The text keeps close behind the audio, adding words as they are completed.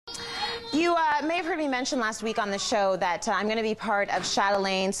You may have heard me mention last week on the show that I'm going to be part of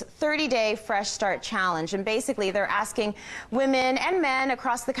Cityline's 30-day Fresh Start Challenge. And basically, they're asking women and men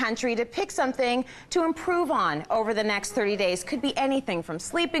across the country to pick something to improve on over the next 30 days. Could be anything from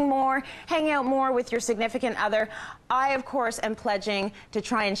sleeping more, hanging out more with your significant other. I, of course, am pledging to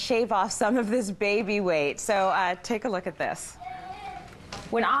try and shave off some of this baby weight. So take a look at this.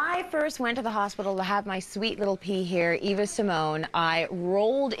 When I first went to the hospital to have my sweet little pea here, Eva Simone, I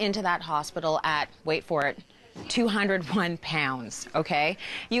rolled into that hospital at, wait for it, 201 pounds, okay?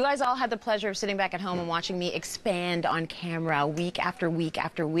 You guys all had the pleasure of sitting back at home and watching me expand on camera week after week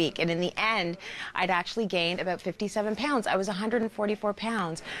after week. And in the end, I'd actually gained about 57 pounds. I was 144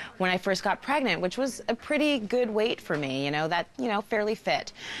 pounds when I first got pregnant, which was a pretty good weight for me, fairly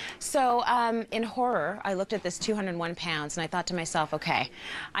fit. So in horror, I looked at this 201 pounds and I thought to myself, okay,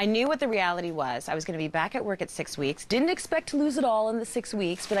 I knew what the reality was. I was going to be back at work at 6 weeks. Didn't expect to lose it all in the 6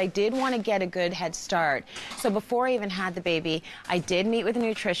 weeks, but I did want to get a good head start. So before I even had the baby, I did meet with a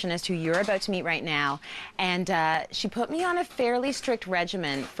nutritionist who you're about to meet right now, and she put me on a fairly strict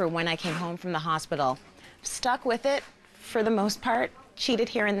regimen for when I came home from the hospital. Stuck with it for the most part, cheated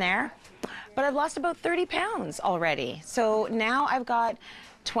here and there, but I've lost about 30 pounds already. So now I've got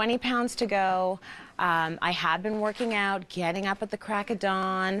 20 pounds to go. I have been working out, getting up at the crack of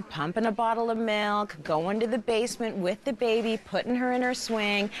dawn, pumping a bottle of milk, going to the basement with the baby, putting her in her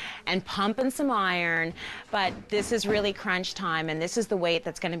swing, and pumping some iron. But this is really crunch time, and this is the weight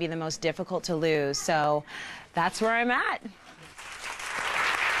that's going to be the most difficult to lose. So that's where I'm at.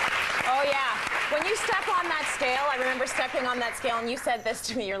 Oh, yeah. When you step on that scale, I remember stepping on that scale, and you said this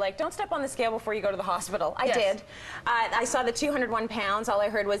to me. You're like, don't step on the scale before you go to the hospital. I did. I saw the 201 pounds. All I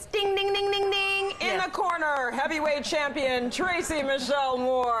heard was ding, ding, ding, ding, ding. In the corner, heavyweight champion, Tracy Michelle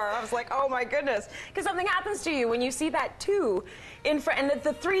Moore. I was like, oh, my goodness. Because something happens to you when you see that 2 in front, and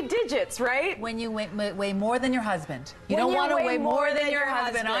the 3 digits, right? When you weigh more than your husband. You don't want to weigh more than your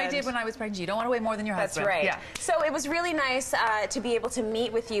husband. I did when I was pregnant. You don't want to weigh more than your husband. That's right. Yeah. So it was really nice to be able to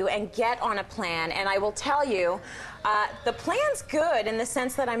meet with you and get on a plan. And I will tell you, the plan's good in the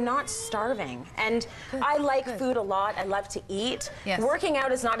sense that I'm not starving. And I like food a lot. I love to eat. Yes. Working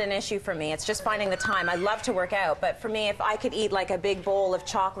out is not an issue for me. It's just finding the time. I love to work out. But for me, if I could eat like a big bowl of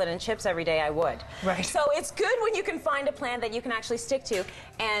chocolate and chips every day, I would. Right. So it's good when you can find a plan that you can actually stick to.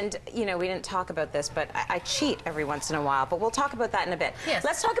 And, we didn't talk about this, but I cheat every once in a while. But we'll talk about that in a bit. Yes.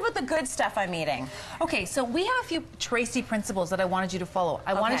 Let's talk about the good stuff I'm eating. Okay, so we have a few Tracy principles that I wanted you to follow.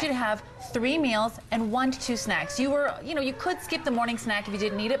 I wanted you to have 3 meals and 1 to 2 snacks. You could skip the morning snack if you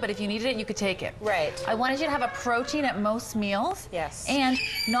didn't need it, but if you needed it, you could take it. Right. I wanted you to have a protein at most meals. Yes. And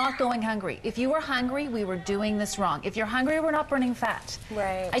not going hungry. If you were hungry, we were doing this wrong. If you're hungry, we're not burning fat.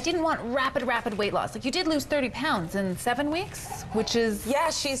 Right. I didn't want rapid weight loss. Like, you did lose 30 pounds in 7 weeks, which is... Yeah,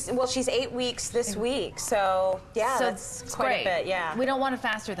 she's 8 weeks this week, so yeah, so that's quite a bit, yeah. We don't want it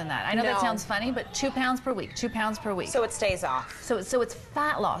faster than that. I know that sounds funny, but 2 pounds per week, 2 pounds per week. So it stays off. So it's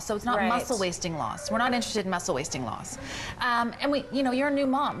fat loss, so it's not muscle wasting loss. We're not interested in muscle wasting loss. And you're a new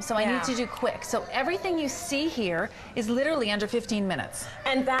mom, so I need to do quick. So everything you see here is literally under 15 minutes.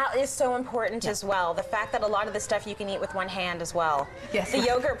 And that is so important as well. The fact that a lot of the stuff you can eat with one hand as well. Yes. The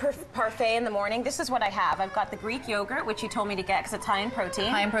yogurt parfait in the morning, this is what I have. I've got the Greek yogurt, which you told me to get because it's high in protein.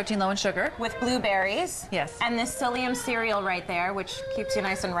 High in protein, low in sugar. With blueberries. Yes. And this psyllium cereal right there, which keeps you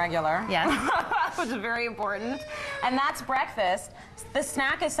nice and regular. Yes. Which is very important. And that's breakfast. The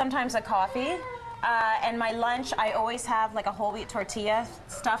snack is sometimes a coffee. And my lunch, I always have like a whole wheat tortilla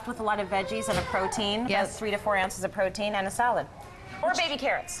stuffed with a lot of veggies and a protein, about 3 to 4 ounces of protein, and a salad. Or baby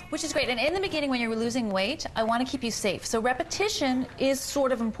carrots. Which is great. And in the beginning, when you're losing weight, I want to keep you safe. So repetition is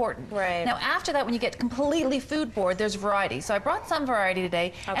sort of important. Right. Now, after that, when you get completely food bored, there's variety. So I brought some variety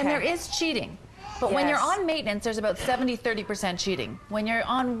today, and there is cheating. But when you're on maintenance, there's about 70-30% cheating. When you're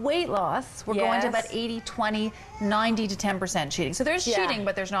on weight loss, we're going to about 80-20, 90 to 10% cheating. So there's cheating,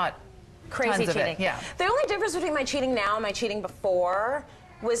 but there's not crazy tons cheating. of it. Yeah. The only difference between my cheating now and my cheating before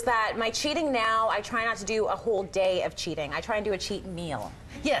was that my cheating now, I try not to do a whole day of cheating. I try and do a cheat meal.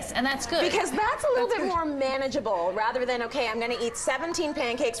 Yes, and that's good. Because that's a little bit more manageable, rather than, okay, I'm going to eat 17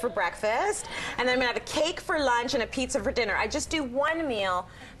 pancakes for breakfast, and then I'm going to have a cake for lunch and a pizza for dinner. I just do one meal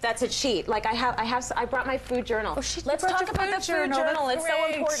that's a cheat. Like I brought my food journal. Oh, let's talk about the food journal. It's so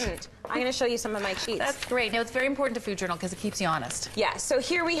great. important. I'm going to show you some of my cheats. That's great. Now, it's very important to food journal because it keeps you honest. Yeah, so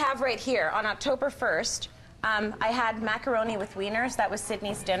here we have right here, on October 1st, I had macaroni with wieners. That was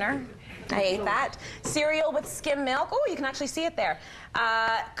Sydney's dinner. I ate that. Cereal with skim milk. Oh, you can actually see it there.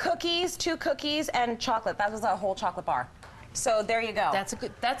 Cookies, 2 cookies, and chocolate. That was a whole chocolate bar. So there you go. That's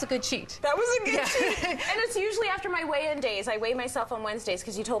a good cheat. That was a good cheat. And it's usually after my weigh-in days. I weigh myself on Wednesdays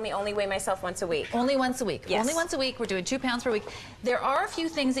because you told me only weigh myself once a week. Only once a week. Yes. Only once a week. We're doing 2 pounds per week. There are a few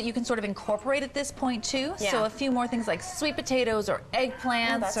things that you can sort of incorporate at this point too. Yeah. So a few more things like sweet potatoes or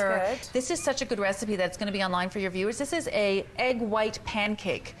eggplants. That's or good. This is such a good recipe that's going to be online for your viewers. This is a egg white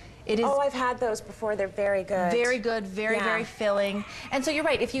pancake. It is. Oh, I've had those before. They're very good. Very good, very filling. And so you're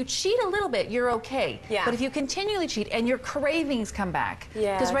right. If you cheat a little bit, you're okay. Yeah. But if you continually cheat and your cravings come back,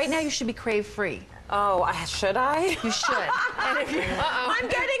 yes. because right now you should be crave-free. Oh, should I? You should. And if you're, I'm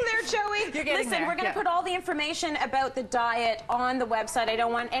getting there, Joey. You're getting Listen, there. we're going to put all the information about the diet on the website. I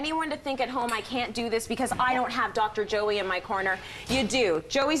don't want anyone to think at home I can't do this because I don't have Dr. Joey in my corner. You do.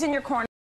 Joey's in your corner.